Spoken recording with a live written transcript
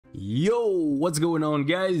Yo, what's going on,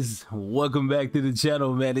 guys? Welcome back to the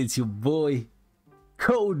channel, man. It's your boy,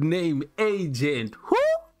 Codename Agent.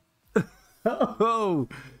 Whoo! Oh,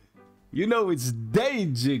 you know it's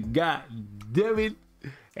danger, god damn it.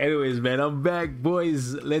 Anyways, man, I'm back,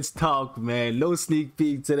 boys. Let's talk, man. No sneak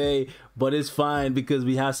peek today, but it's fine because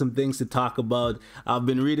we have some things to talk about. I've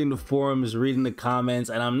been reading the forums, reading the comments,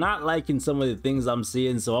 and I'm not liking some of the things I'm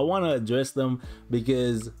seeing, so I want to address them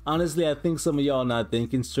because honestly, I think some of y'all not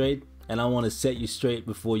thinking straight, and I want to set you straight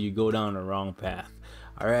before you go down the wrong path.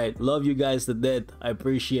 All right, love you guys to death. I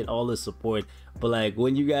appreciate all the support, but like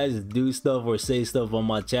when you guys do stuff or say stuff on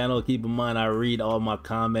my channel, keep in mind I read all my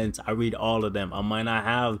comments. I read all of them. I might not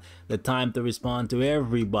have the time to respond to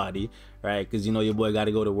everybody, right? Because you know your boy got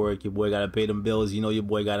to go to work, your boy got to pay them bills, you know your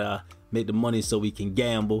boy got to make the money so we can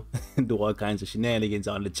gamble and do all kinds of shenanigans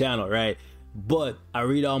on the channel, right? But I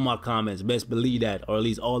read all my comments, best believe that, or at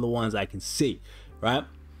least all the ones I can see, right?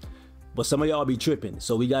 But some of y'all be tripping,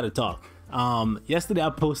 so we got to talk. Yesterday I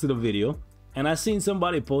posted a video and I seen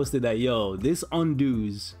somebody posted that, yo, this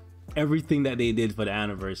undoes everything that they did for the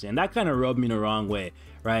anniversary, and that kind of rubbed me the wrong way,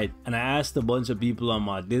 right? And I asked a bunch of people on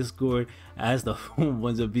my Discord, I asked a whole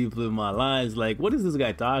bunch of people in my lives, like, what is this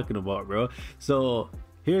guy talking about, bro? So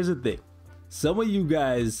here's the thing, some of you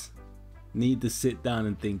guys need to sit down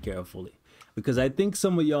and think carefully, because I think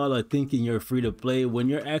some of y'all are thinking you're free to play when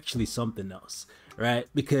you're actually something else, right?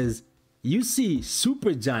 Because you see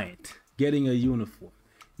Supergiant getting a uniform,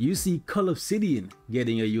 you see Call Obsidian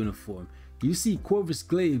getting a uniform, you see Corvus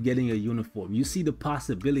Glaive getting a uniform, you see the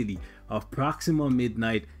possibility of Proxima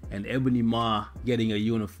Midnight and Ebony Maw getting a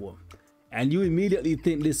uniform, and you immediately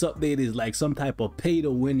think this update is like some type of pay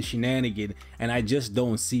to win shenanigan, and I just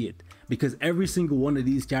don't see it, because every single one of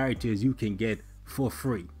these characters you can get for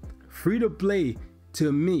free. Free to play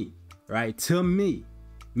to me, right, to me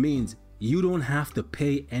means you don't have to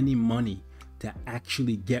pay any money to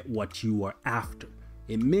actually get what you are after.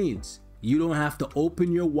 It means you don't have to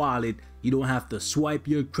open your wallet, you don't have to swipe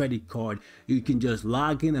your credit card, you can just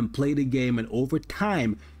log in and play the game, and over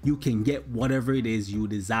time you can get whatever it is you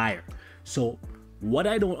desire. So what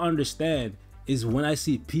I don't understand is when I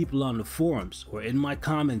see people on the forums or in my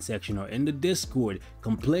comment section or in the Discord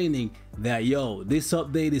complaining that, yo, this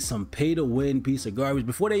update is some pay to win piece of garbage,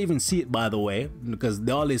 before they even see it, by the way, because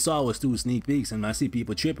all they saw was 2 sneak peeks, and I see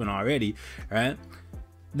people tripping already, right?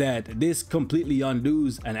 That this completely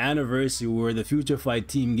undoes an anniversary where the Future Fight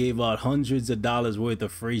team gave out hundreds of dollars worth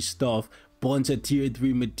of free stuff, bunch of tier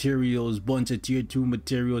 3 materials, bunch of tier 2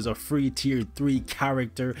 materials, a free tier 3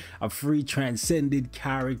 character, a free transcended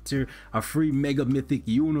character, a free mega mythic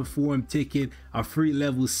uniform ticket, a free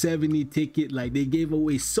level 70 ticket. Like, they gave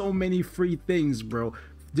away so many free things, bro,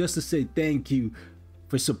 just to say thank you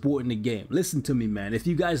for supporting the game. Listen to me, man, if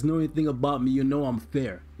you guys know anything about me, you know I'm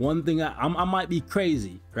fair. One thing, I might be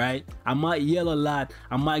crazy, right? I might yell a lot,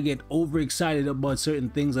 I might get overexcited about certain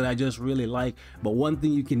things that I just really like, but one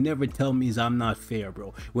thing you can never tell me is I'm not fair,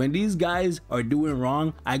 bro. When these guys are doing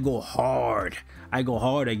wrong, I go hard. I go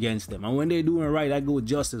hard against them, and when they're doing right, I go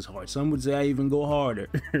just as hard. Some would say I even go harder,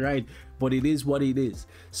 right? But it is what it is.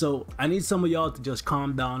 So I need some of y'all to just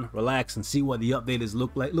calm down, relax, and see what the update is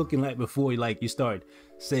looking like before you start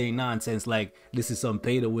saying nonsense like this is some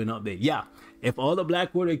pay to win update. Yeah, if all the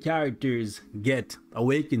Blackwater characters get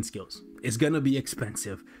awaken skills, it's gonna be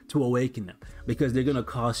expensive to awaken them, because they're gonna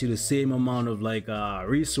cost you the same amount of like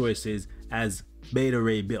resources as Beta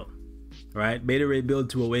Ray build, right? Beta Ray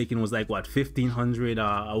build to awaken was like what, 1500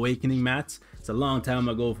 awakening mats. It's a long time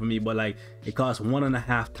ago for me, but like it costs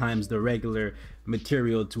 1.5 times the regular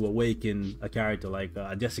material to awaken a character like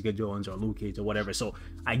Jessica Jones or Luke Cage or whatever. So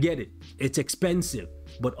I get it, it's expensive,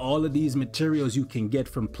 but all of these materials you can get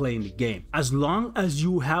from playing the game. As long as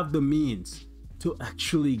you have the means to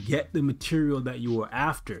actually get the material that you are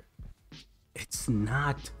after, it's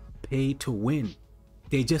not pay to win.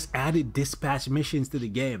 They just added dispatch missions to the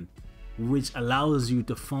game, which allows you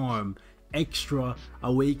to farm extra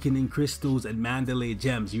awakening crystals and Mandalay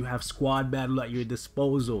gems. You have squad battle at your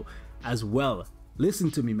disposal as well. Listen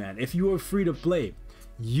to me, man, if you are free to play,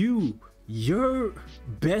 your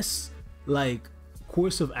best like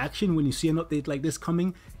course of action when you see an update like this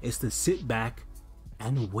coming is to sit back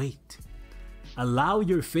and wait. Allow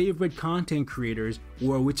your favorite content creators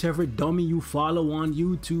or whichever dummy you follow on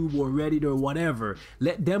YouTube or Reddit or whatever,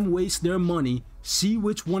 let them waste their money, see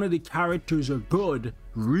which one of the characters are good,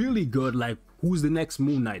 really good, like who's the next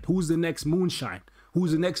Moon Knight, who's the next Moonshine,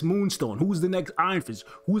 who's the next Moonstone, who's the next Iron Fist,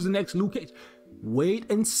 who's the next Luke Cage. Wait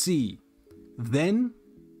and see, then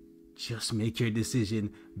just make your decision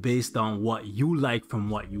based on what you like from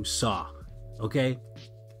what you saw, okay?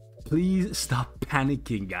 please stop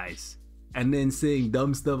panicking, guys, and then saying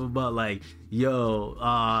dumb stuff about like, yo,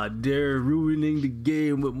 they're ruining the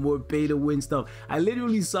game with more pay to win stuff. I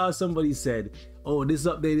literally saw somebody said, oh, this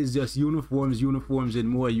update is just uniforms, and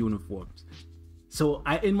more uniforms. So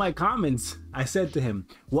in my comments, I said to him,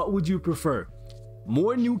 what would you prefer?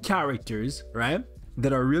 More new characters, right,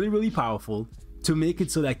 that are really, really powerful, to make it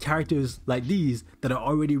so that characters like these that are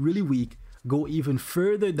already really weak go even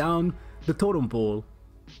further down the totem pole?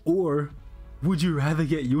 Or would you rather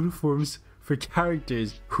get uniforms for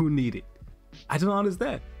characters who need it? I don't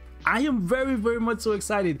understand. I am very, very much so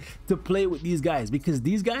excited to play with these guys, because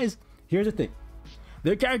these guys, here's the thing,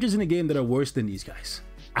 there are characters in the game that are worse than these guys.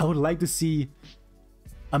 I would like to see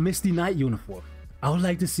a Misty Knight uniform. I would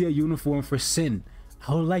like to see a uniform for Sin.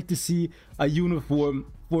 I would like to see a uniform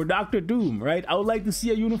for Doctor Doom, right? I would like to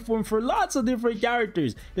see a uniform for lots of different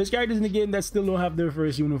characters. There's characters in the game that still don't have their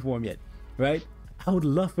first uniform yet, right? I would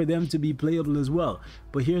love for them to be playable as well.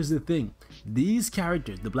 But here's the thing. These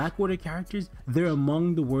characters, the Blackwater characters, they're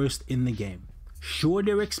among the worst in the game. Sure,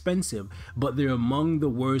 they're expensive, but they're among the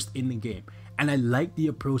worst in the game. And I like the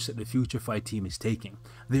approach that the Future Fight team is taking.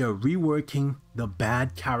 They are reworking the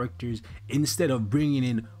bad characters instead of bringing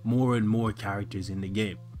in more and more characters in the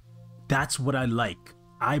game. That's what I like.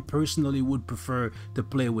 I personally would prefer to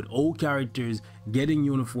play with old characters, getting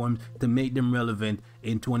uniforms to make them relevant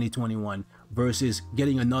in 2021 versus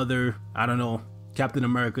getting another, I don't know, Captain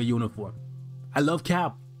America uniform. I love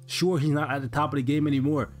Cap. Sure, he's not at the top of the game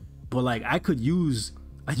anymore, but like, I could use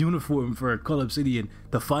a uniform for Cull Obsidian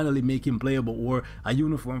to finally make him playable, or a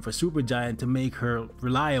uniform for Supergiant to make her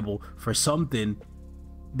reliable for something,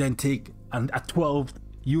 then take a 12th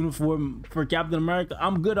uniform for Captain America.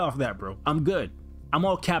 I'm good off that, bro. I'm good. I'm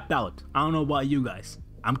all capped out. I don't know about you guys.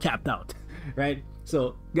 I'm capped out, right?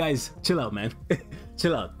 So guys, chill out, man.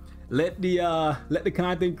 Chill out. Let the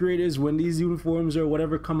content creators, when these uniforms or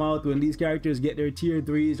whatever come out, when these characters get their tier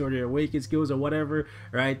 3s or their awakened skills or whatever,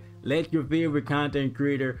 right? Let your favorite content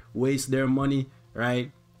creator waste their money,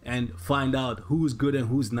 right? And find out who's good and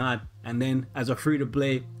who's not. And then as a free to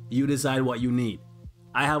play, you decide what you need.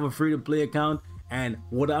 I have a free to play account, and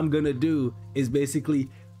what I'm gonna do is basically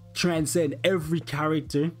transcend every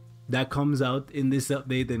character that comes out in this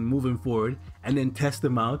update and moving forward, and then test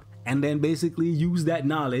them out, and then basically use that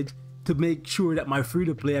knowledge to make sure that my free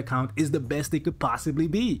to play account is the best it could possibly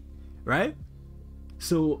be, right?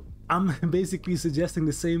 So I'm basically suggesting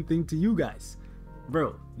the same thing to you guys.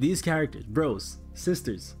 Bro, these characters, bros,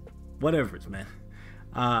 sisters, whatever, man,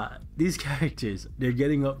 these characters, they're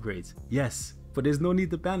getting upgrades, yes, but there's no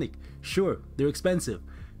need to panic. Sure, they're expensive.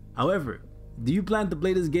 However, do you plan to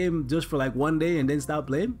play this game just for like one day and then stop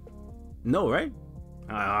playing? No, right?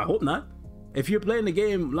 I hope not. If you're playing the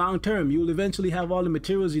game long term, you'll eventually have all the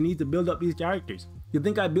materials you need to build up these characters. You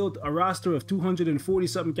think I built a roster of 240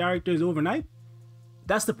 something characters overnight?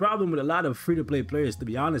 That's the problem with a lot of free-to-play players, to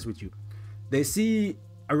be honest with you. They see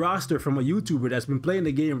a roster from a YouTuber that's been playing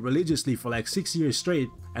the game religiously for like 6 years straight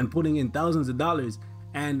and putting in thousands of dollars,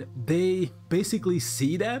 and they basically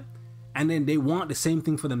see that and then they want the same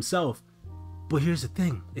thing for themselves. But here's the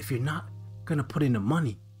thing, if you're not gonna put in the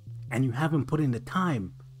money and you haven't put in the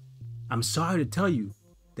time, I'm sorry to tell you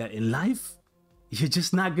that in life, you're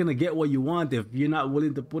just not gonna get what you want if you're not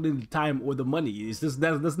willing to put in the time or the money. It's just,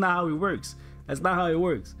 that's not how it works. That's not how it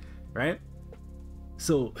works, right?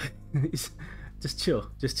 So just chill,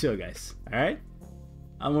 guys, all right?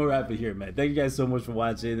 I'm gonna wrap it here, man. Thank you guys so much for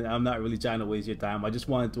watching. I'm not really trying to waste your time. I just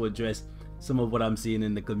wanted to address some of what I'm seeing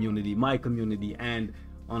in the community, my community, and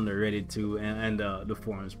on the Reddit too, and the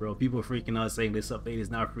forums, bro. People are freaking out saying this update is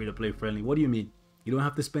not free to play friendly. What do you mean? You don't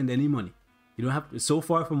have to spend any money. You don't have to. So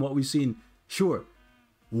far from what we've seen, sure,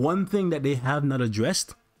 one thing that they have not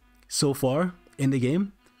addressed so far in the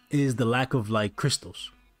game is the lack of like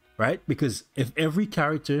crystals, right? Because if every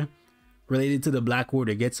character related to the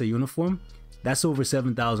Blackwater gets a uniform, that's over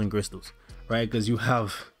 7,000 crystals, right? Because you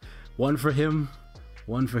have one for him,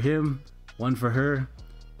 one for him, one for her.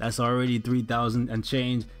 That's already 3,000 and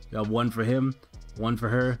change. You have one for him, one for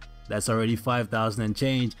her. That's already 5,000 and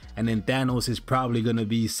change. And then Thanos is probably gonna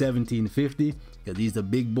be 1,750 because he's the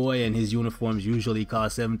big boy and his uniforms usually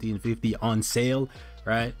cost 1,750 on sale,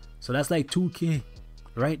 right? So that's like 2K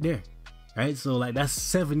right there, right? So like that's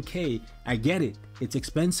 7K. I get it, it's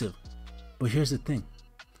expensive, but here's the thing: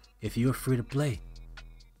 if you're free to play,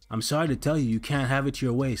 I'm sorry to tell you, you can't have it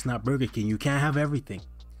your way. It's not Burger King. You can't have everything.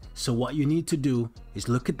 So what you need to do is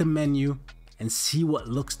look at the menu and see what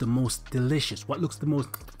looks the most delicious, what looks the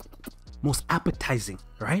most appetizing,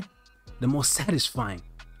 right? The most satisfying,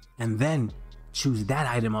 and then choose that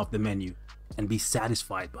item off the menu and be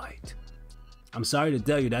satisfied by it. I'm sorry to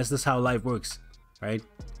tell you, that's just how life works, right?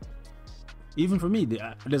 Even for me,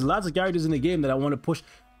 there's lots of characters in the game that I want to push.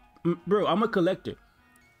 Bro, I'm a collector,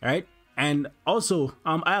 right? And also,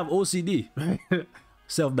 I have OCD,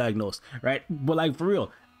 self-diagnosed, right? But like for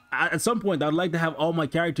real, at some point, I'd like to have all my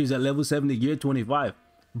characters at level 70 gear 25.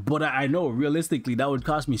 But I know realistically that would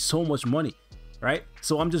cost me so much money, right?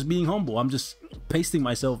 So I'm just being humble. I'm just pacing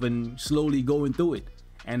myself and slowly going through it.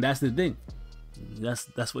 And that's the thing.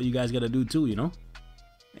 That's what you guys gotta do too, you know?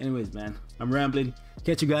 Anyways, man, I'm rambling.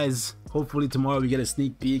 Catch you guys hopefully tomorrow. We get a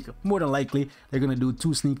sneak peek. More than likely they're gonna do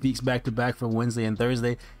 2 sneak peeks back to back for Wednesday and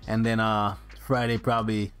Thursday, and then Friday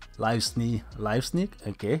probably live sneak,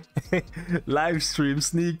 okay. Live stream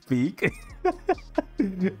sneak peek.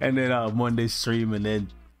 And then Monday stream, and then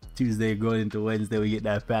Tuesday going into Wednesday we get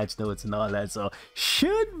that patch notes and all that. So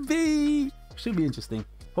should be interesting.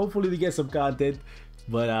 Hopefully we get some content.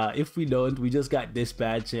 But if we don't, we just got this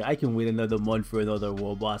patch. I can wait another month for another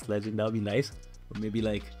World Boss Legend. That'll be nice. Or maybe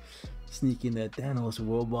like sneak in that Thanos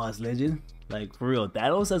World Boss Legend. Like for real,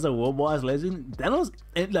 Thanos as a World Boss Legend. Thanos,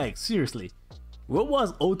 like seriously, World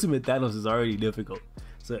Boss Ultimate Thanos is already difficult.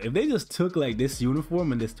 So if they just took like this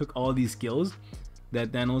uniform and just took all these skills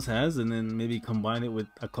that Thanos has and then maybe combine it with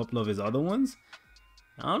a couple of his other ones,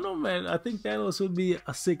 I don't know, man. I think Thanos would be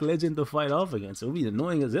a sick legend to fight off against. It would be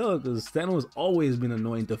annoying as hell because Thanos always been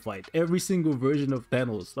annoying to fight. Every single version of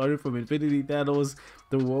Thanos, starting from Infinity Thanos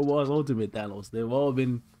to World War's Ultimate Thanos, they've all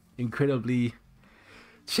been incredibly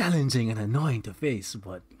challenging and annoying to face.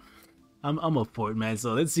 But I'm up for it, man.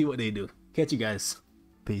 So let's see what they do. Catch you guys.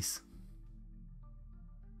 Peace.